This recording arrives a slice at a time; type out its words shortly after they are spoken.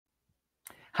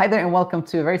Hi there, and welcome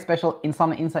to a very special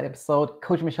Insomnia Insight episode.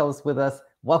 Coach Michelle is with us.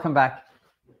 Welcome back.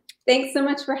 Thanks so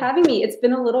much for having me. It's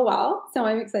been a little while, so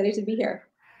I'm excited to be here.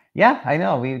 Yeah, I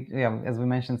know. As we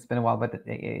mentioned, it's been a while, but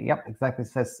yep, exactly. It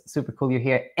says super cool you're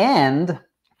here. And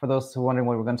for those who are wondering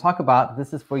what we're going to talk about,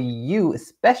 this is for you,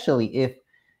 especially if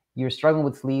you're struggling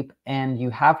with sleep and you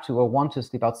have to or want to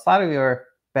sleep outside of your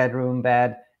bedroom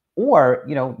bed, or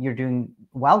you're doing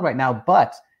well right now,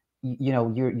 but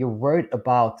you're worried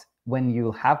about when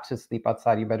you'll have to sleep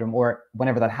outside your bedroom, or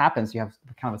whenever that happens, you have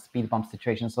kind of a speed bump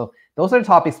situation. So those are the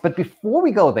topics. But before we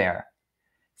go there,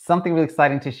 something really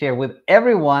exciting to share with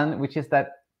everyone, which is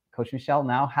that Coach Michelle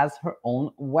now has her own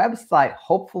website,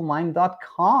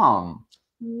 hopefulmind.com.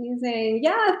 Amazing.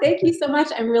 Yeah, thank you so much.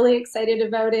 I'm really excited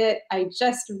about it. I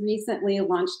just recently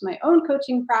launched my own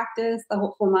coaching practice, The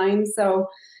Hopeful Mind. So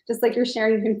just like you're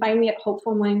sharing, you can find me at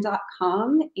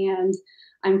hopefulmind.com. And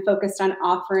I'm focused on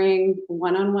offering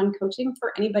one-on-one coaching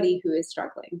for anybody who is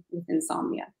struggling with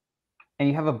insomnia. And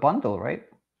you have a bundle, right?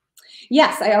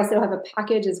 Yes, I also have a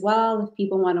package as well if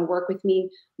people want to work with me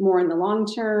more in the long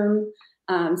term.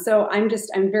 So I'm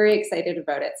very excited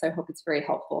about it. So I hope it's very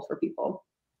helpful for people.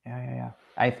 Yeah.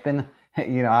 It's been,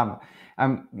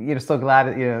 I'm so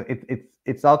glad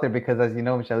it's out there, because as you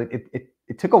know, Michelle,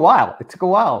 it took a while. It took a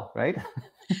while, right?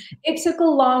 It took a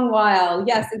long while.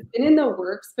 Yes, it's been in the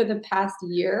works for the past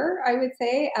year, I would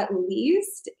say, at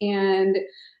least. And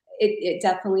it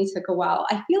definitely took a while.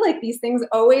 I feel like these things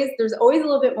there's always a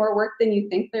little bit more work than you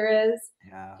think there is.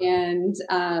 Yeah. And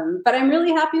but I'm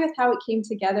really happy with how it came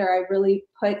together. I really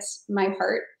put my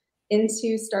heart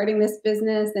into starting this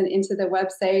business and into the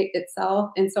website itself.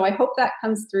 And so I hope that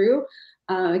comes through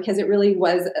because it really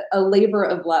was a labor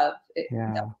of love.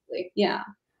 Definitely. Yeah.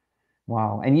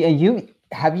 Wow. And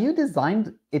you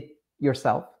designed it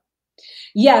yourself?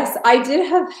 Yes, I did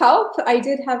have help.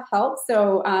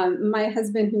 So my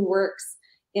husband, who works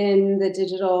in the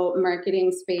digital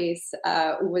marketing space,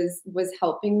 was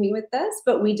helping me with this,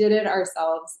 but we did it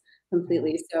ourselves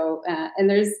completely. So and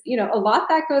there's a lot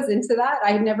that goes into that.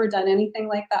 I'd never done anything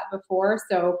like that before.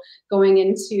 So going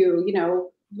into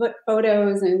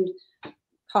photos and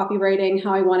copywriting,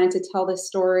 how I wanted to tell the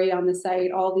story on the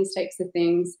site, all these types of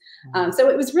things. So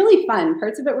it was really fun.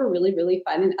 Parts of it were really, really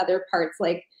fun, and other parts,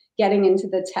 like getting into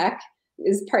the tech,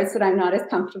 is parts that I'm not as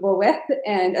comfortable with.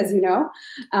 And as you know,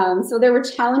 so there were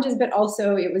challenges, but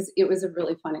also it was a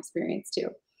really fun experience too.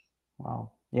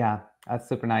 Wow. Yeah, that's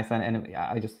super nice. And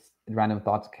I just, random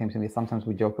thoughts came to me. Sometimes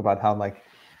we joke about how, like,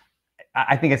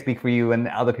 I think I speak for you and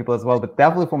other people as well, but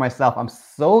definitely for myself, I'm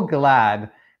so glad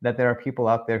that there are people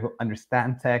out there who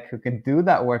understand tech, who can do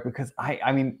that work, because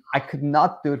I mean, I could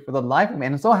not do it for the life of me.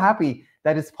 And I'm so happy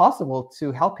that it's possible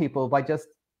to help people by just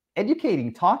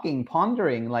educating, talking,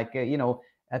 pondering, like,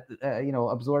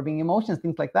 absorbing emotions,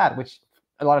 things like that, which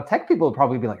a lot of tech people would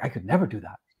probably be like, I could never do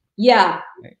that. Yeah.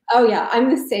 Oh yeah,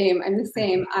 I'm the same.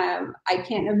 I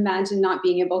can't imagine not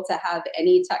being able to have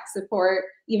any tech support.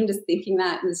 Even just thinking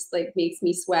that just like makes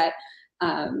me sweat.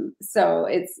 So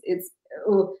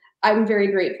I'm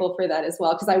very grateful for that as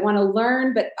well, because I want to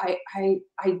learn, but I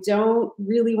don't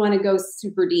really want to go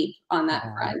super deep on that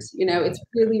front. It's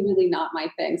really, really not my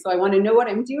thing. So I want to know what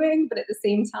I'm doing, but at the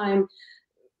same time,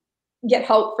 get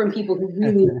help from people who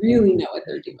really, really know what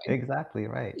they're doing. Exactly,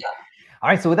 right. Yeah. All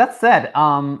right. So with that said,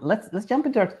 let's jump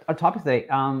into our topic today.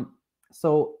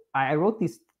 So I wrote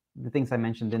the things I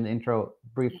mentioned in the intro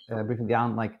briefly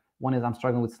down. Like, one is I'm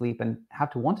struggling with sleep and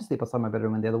want to sleep outside my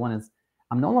bedroom, and the other one is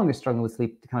I'm no longer struggling with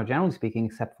sleep, kind of generally speaking,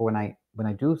 except for when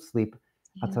I do sleep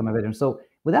outside my bedroom. So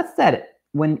with that said,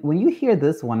 when you hear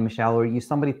this one, Michelle, or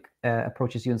somebody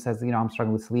approaches you and says, I'm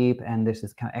struggling with sleep, and there's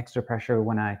this kind of extra pressure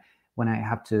when I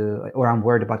have to, or I'm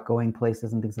worried about going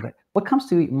places and things like that, what comes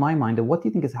to my mind, and what do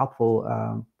you think is helpful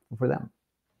for them?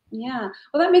 Yeah,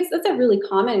 well, that's a really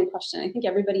common question. I think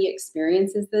everybody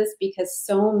experiences this because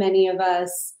so many of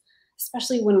us,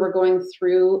 especially when we're going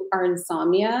through our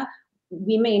insomnia,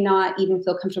 we may not even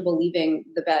feel comfortable leaving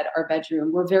our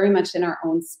bedroom. We're very much in our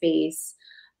own space.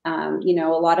 A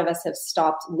lot of us have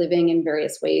stopped living in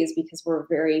various ways because we're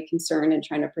very concerned and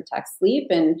trying to protect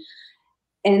sleep.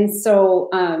 And so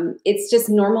it's just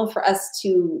normal for us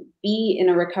to be in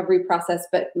a recovery process,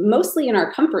 but mostly in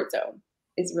our comfort zone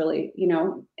is really,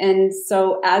 and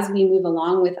so as we move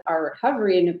along with our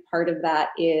recovery, and a part of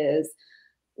that is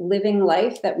living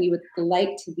life that we would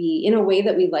like to be in a way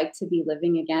that we like to be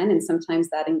living again. And sometimes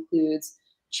that includes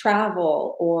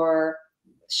travel or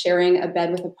sharing a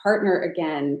bed with a partner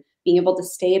again, being able to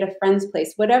stay at a friend's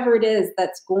place, whatever it is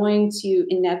that's going to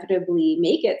inevitably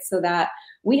make it so that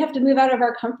we have to move out of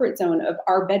our comfort zone of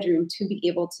our bedroom to be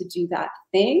able to do that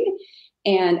thing.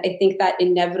 And I think that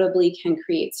inevitably can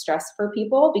create stress for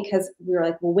people because we're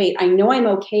like, well, wait, I know I'm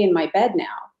okay in my bed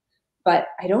now, but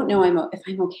I don't know if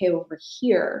I'm okay over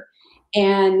here.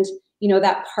 And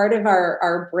that part of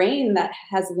our brain that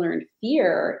has learned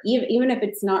fear, even if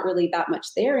it's not really that much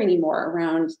there anymore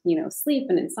around sleep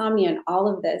and insomnia and all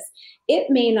of this, it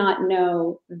may not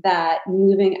know that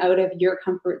moving out of your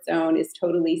comfort zone is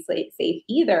totally safe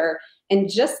either. And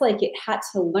just like it had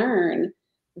to learn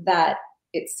that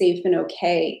it's safe and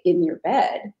okay in your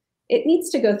bed, it needs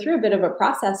to go through a bit of a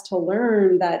process to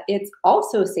learn that it's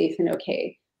also safe and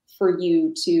okay for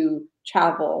you to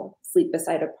travel, sleep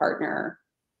beside a partner,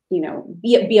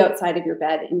 be outside of your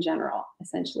bed in general,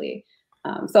 essentially.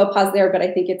 So I'll pause there, but I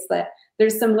think it's that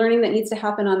there's some learning that needs to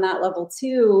happen on that level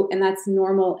too, and that's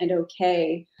normal and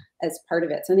okay as part of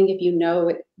it. So I think if you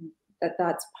know that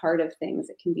that's part of things,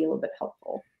 it can be a little bit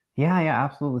helpful. Yeah,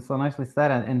 absolutely. So nicely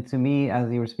said. And to me,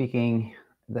 as you were speaking,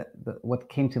 what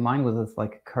came to mind was this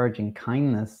like courage and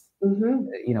kindness,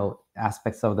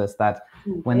 aspects of this, that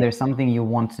when there's something you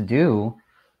want to do,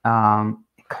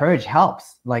 courage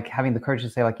helps. Like having the courage to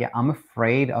say like, yeah, I'm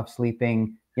afraid of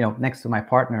sleeping, next to my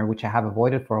partner, which I have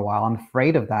avoided for a while. I'm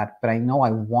afraid of that, but I know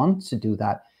I want to do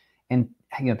that. And,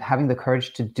 having the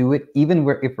courage to do it, even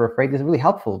if we're afraid, is really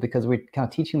helpful because we're kind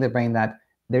of teaching the brain that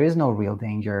there is no real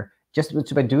danger. Just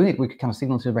by doing it, we could kind of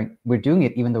signal to the brain we're doing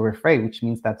it even though we're afraid, which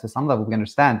means that to some level we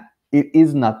understand it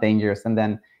is not dangerous. And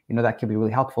then, that can be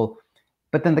really helpful.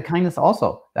 But then the kindness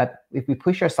also, that if we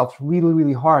push ourselves really,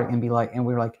 really hard and we're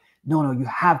like, no, you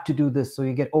have to do this so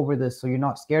you get over this, so you're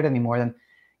not scared anymore, then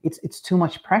it's too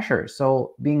much pressure.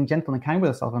 So being gentle and kind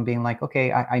with yourself and being like,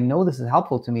 okay, I know this is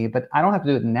helpful to me, but I don't have to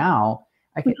do it now.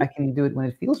 I can do it when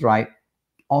it feels right.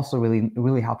 Also really,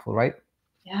 really helpful, right?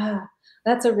 Yeah,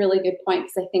 that's a really good point,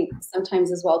 because I think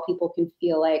sometimes as well, people can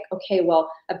feel like, okay, well,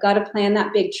 I've got to plan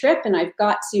that big trip and I've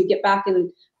got to get back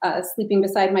and sleeping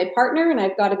beside my partner and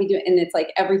I've got to be doing, and it's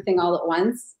like everything all at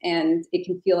once and it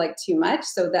can feel like too much.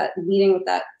 So that leading with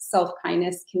that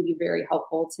self-kindness can be very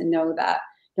helpful to know that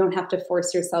you don't have to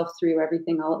force yourself through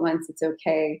everything all at once. It's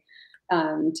okay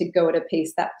to go at a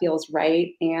pace that feels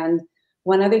right. And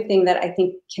one other thing that I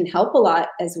think can help a lot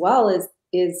as well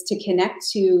is to connect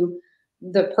to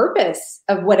the purpose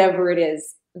of whatever it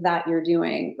is that you're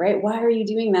doing, right? Why are you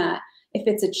doing that? If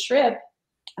it's a trip,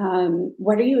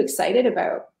 what are you excited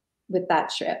about with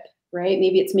that trip, right?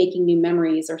 Maybe it's making new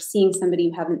memories or seeing somebody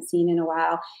you haven't seen in a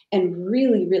while, and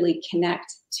really, really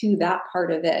connect to that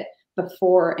part of it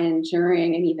before and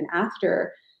during and even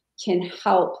after can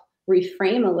help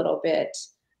reframe a little bit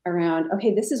around,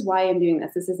 okay, this is why I'm doing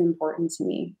this. This is important to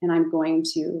me, and I'm going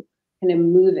to kind of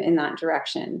move in that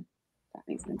direction. That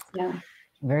makes sense. Yeah.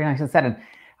 Very nicely said. And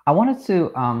I wanted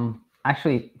to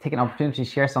actually take an opportunity to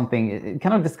share something,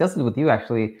 kind of discuss it with you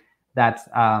actually, that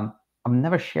I've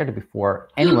never shared it before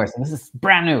anywhere. So this is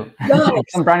brand new,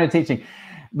 some brand new teaching.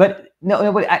 But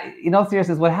no, but in all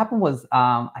seriousness, what happened was,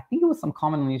 I think it was some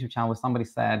comment on the YouTube channel where somebody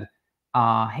said,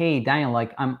 hey, Daniel,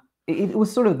 like it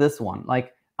was sort of this one,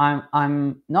 like,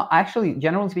 I'm not actually,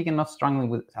 generally speaking, I'm not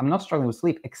struggling with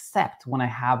sleep, except when I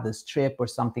have this trip or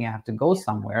something, I have to go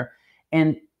somewhere.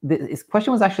 And this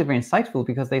question was actually very insightful,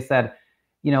 because they said,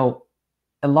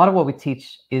 a lot of what we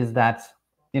teach is that,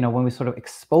 when we sort of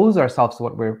expose ourselves to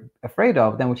what we're afraid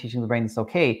of, then we're teaching the brain it's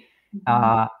okay.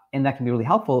 And that can be really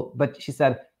helpful. But she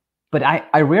said, but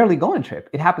I rarely go on a trip.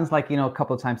 It happens like, a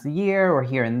couple of times a year or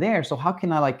here and there. So how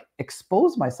can I like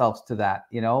expose myself to that,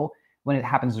 when it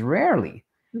happens rarely?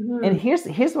 And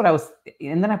here's what I was,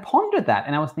 and then I pondered that,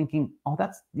 and I was thinking, oh,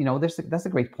 that's, that's a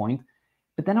great point.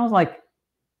 But then I was like,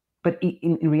 but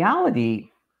in reality,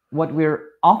 what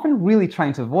we're often really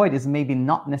trying to avoid is maybe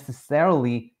not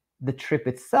necessarily the trip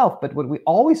itself, but what we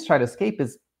always try to escape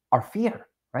is our fear,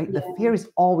 right? Yeah. The fear is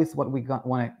always what we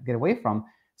want to get away from.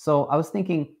 So I was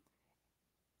thinking,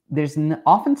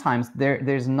 oftentimes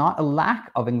there's not a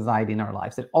lack of anxiety in our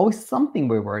lives. There's always something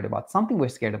we're worried about, something we're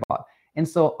scared about. And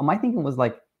so my thinking was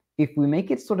like, if we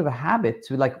make it sort of a habit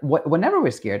to like, whenever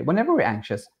we're scared, whenever we're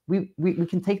anxious, we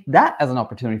can take that as an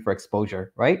opportunity for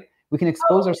exposure, right? We can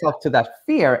expose ourselves to that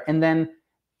fear, and then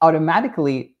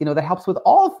automatically, that helps with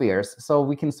all fears. So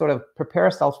we can sort of prepare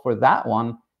ourselves for that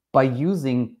one by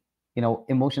using,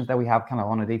 emotions that we have kind of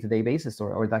on a day-to-day basis,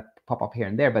 or that pop up here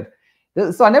and there. But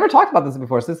so I never talked about this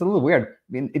before, so it's a little weird. I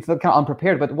mean, it's kind of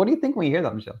unprepared, but what do you think when you hear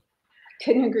that, Michelle?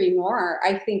 Couldn't agree more.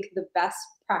 I think the best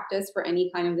practice for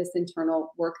any kind of this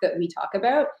internal work that we talk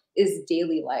about is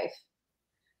daily life.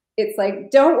 It's like,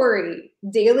 don't worry,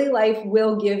 daily life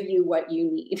will give you what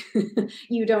you need.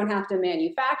 You don't have to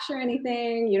manufacture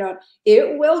anything.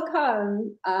 It will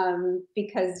come,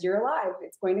 because you're alive.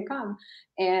 It's going to come.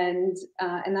 And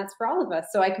that's for all of us.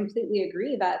 So I completely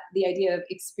agree that the idea of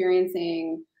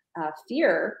experiencing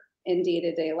fear in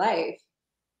day-to-day life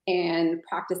and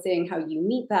practicing how you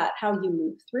meet that, how you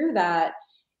move through that,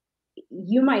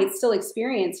 you might still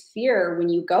experience fear when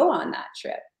you go on that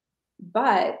trip.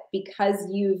 But because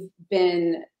you've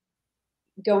been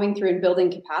going through and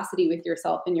building capacity with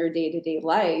yourself in your day-to-day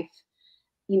life,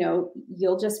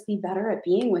 you'll just be better at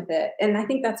being with it. And I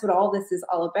think that's what all this is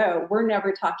all about. We're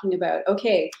never talking about,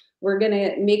 okay, we're going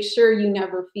to make sure you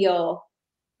never feel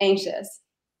anxious,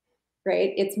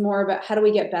 right? It's more about, how do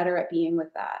we get better at being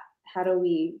with that? How do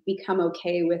we become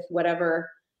okay with whatever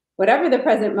the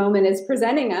present moment is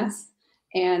presenting us?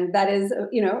 And that is,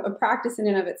 a practice in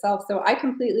and of itself. So I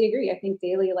completely agree. I think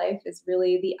daily life is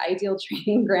really the ideal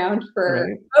training ground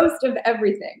for most of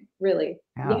everything, really.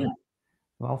 Yeah.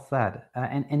 Well said.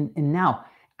 And now,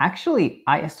 actually,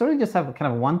 I sort of just have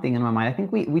kind of one thing in my mind. I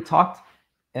think we talked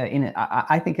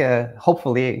I think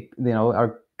hopefully,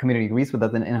 our community agrees with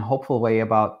us in a hopeful way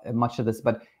about much of this.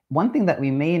 But one thing that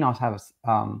we may not have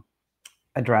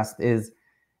addressed is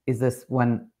this: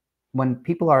 when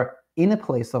people are in a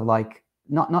place of like,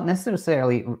 not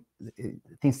necessarily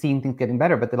seeing things getting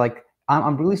better, but they're like,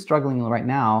 I'm really struggling right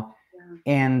now,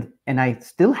 and I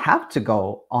still have to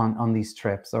go on these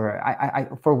trips, or I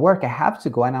for work I have to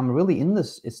go, and I'm really in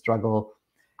this struggle.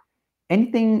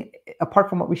 Anything apart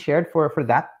from what we shared for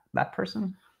that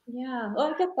person? Yeah,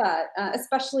 well, I get that,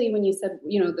 especially when you said,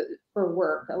 for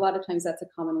work. A lot of times that's a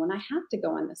common one. I have to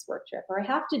go on this work trip, or I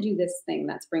have to do this thing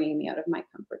that's bringing me out of my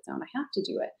comfort zone. I have to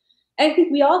do it. And I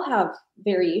think we all have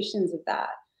variations of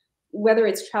that, whether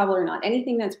it's travel or not,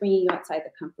 anything that's bringing you outside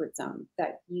the comfort zone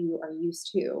that you are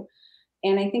used to.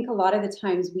 And I think a lot of the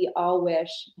times we all wish,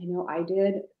 I know I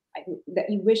did, that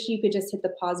you wish you could just hit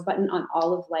the pause button on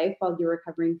all of life while you're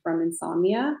recovering from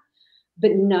insomnia,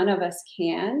 but none of us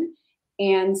can.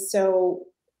 And so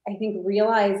I think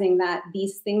realizing that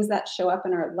these things that show up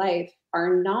in our life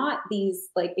are not these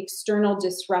like external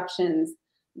disruptions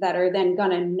that are then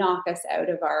going to knock us out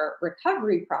of our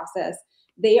recovery process.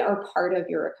 They are part of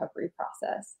your recovery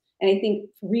process. And I think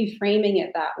reframing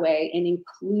it that way and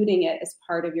including it as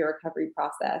part of your recovery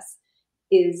process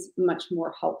is much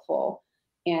more helpful.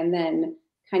 And then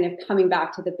kind of coming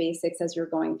back to the basics as you're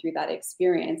going through that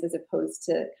experience, as opposed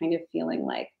to kind of feeling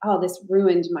like, oh, this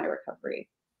ruined my recovery,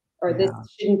 or this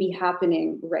shouldn't be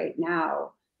happening right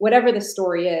now. Whatever the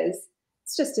story is,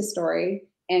 it's just a story.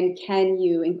 And can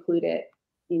you include it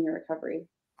in your recovery?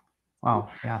 Wow.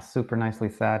 Yeah. Super nicely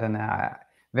said. And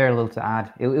very little to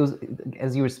add. It was,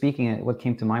 as you were speaking, what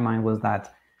came to my mind was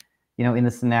that, in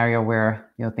the scenario where,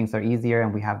 things are easier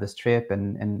and we have this trip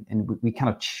and we kind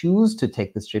of choose to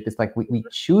take this trip. It's like we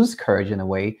choose courage in a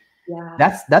way. Yeah.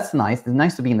 That's nice. It's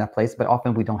nice to be in that place, but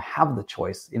often we don't have the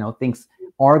choice. Things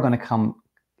are going to come,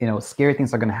 scary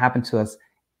things are going to happen to us,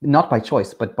 not by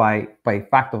choice, but by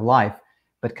fact of life,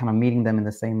 but kind of meeting them in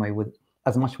the same way with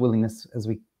as much willingness as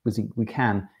we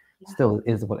can still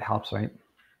is what helps, right?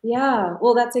 Yeah,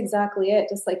 well, that's exactly it.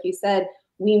 Just like you said,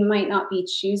 we might not be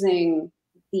choosing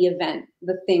the event,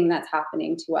 the thing that's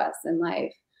happening to us in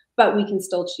life, but we can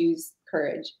still choose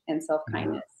courage and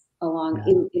self-kindness along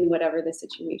in whatever the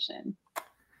situation.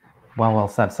 Well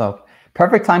said. So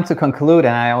perfect time to conclude.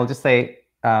 And I'll just say,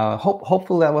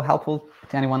 hopefully that will helpful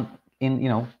to anyone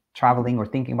in, traveling or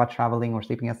thinking about traveling or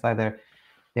sleeping outside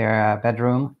their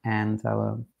bedroom. And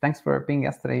thanks for being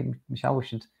guest today, Michelle. We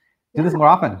should do this more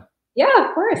often. Yeah,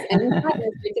 of course. Anytime.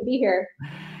 It's great to be here.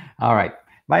 All right.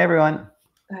 Bye, everyone.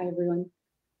 Bye, everyone.